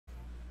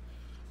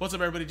What's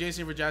up, everybody?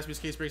 Jason for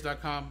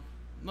jaspyscasebreaks.com.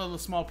 Another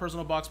small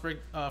personal box break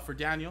for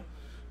Daniel.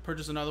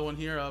 Purchased another one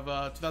here of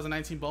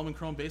 2019 Bowman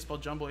Chrome Baseball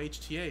Jumbo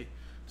HTA.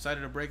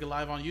 Decided to break it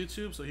live on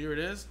YouTube, so here it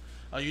is.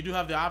 You do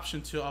have the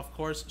option to, of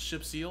course,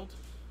 ship sealed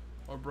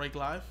or break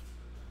live.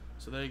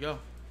 So there you go.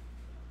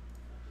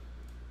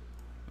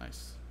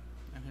 Nice.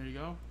 And here you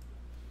go.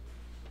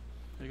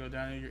 There you go,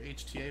 Daniel, your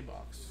HTA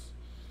box.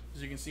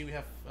 As you can see, we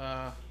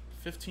have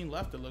 15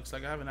 left, it looks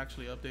like. I haven't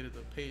actually updated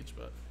the page,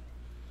 but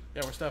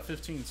yeah, we're still at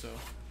 15, so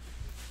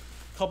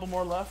a couple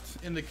more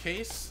left in the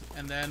case,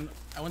 and then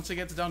once it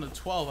gets down to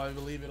 12, I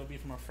believe it'll be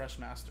from a fresh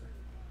master.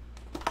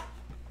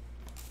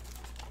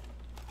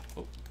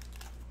 Oh.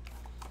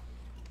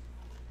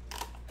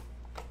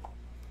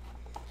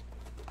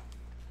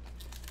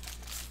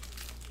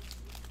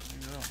 There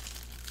you go.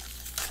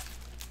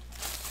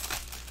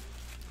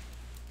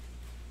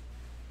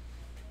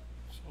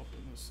 Let's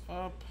open this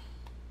up.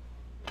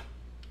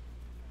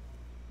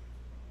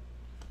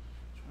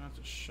 Try not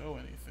to show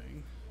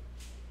anything.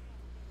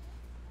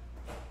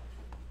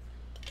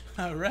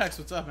 Rex,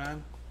 what's up,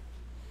 man?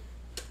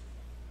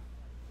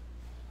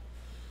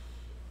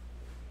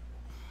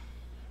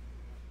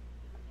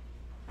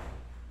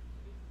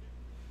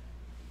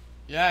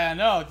 Yeah, I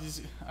know.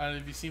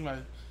 If you see my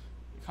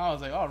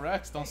comments, like, oh,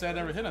 Rex, don't say I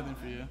never hit nothing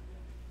for you.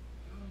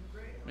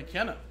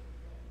 McKenna.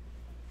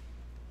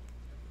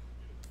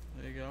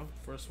 There you go,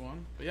 first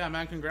one. But yeah,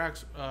 man,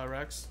 congrats,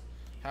 Rex.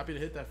 Happy to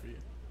hit that for you.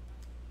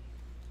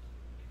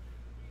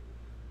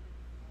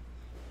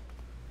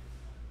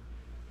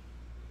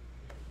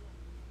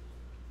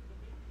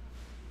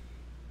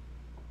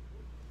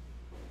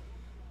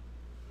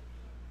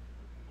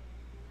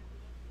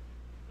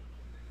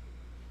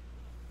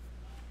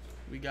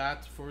 We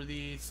got for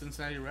the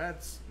Cincinnati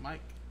Reds,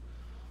 Mike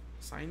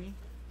Sign.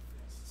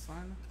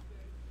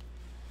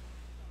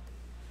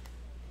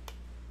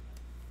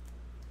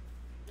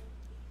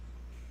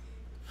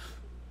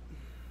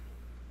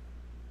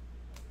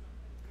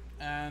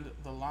 And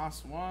the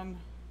last one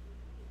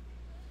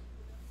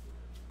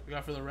we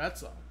got for the Red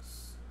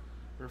Sox,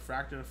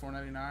 refractor to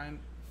 499,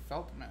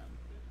 Feltman.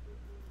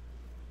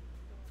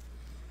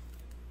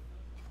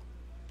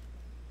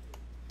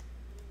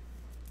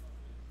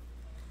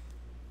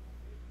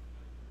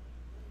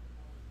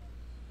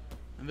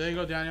 And there you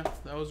go, Daniel.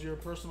 That was your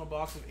personal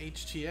box of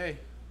HTA.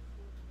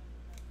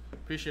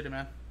 Appreciate it,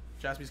 man.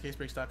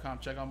 jaspyscasebreaks.com.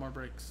 Check out more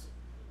breaks.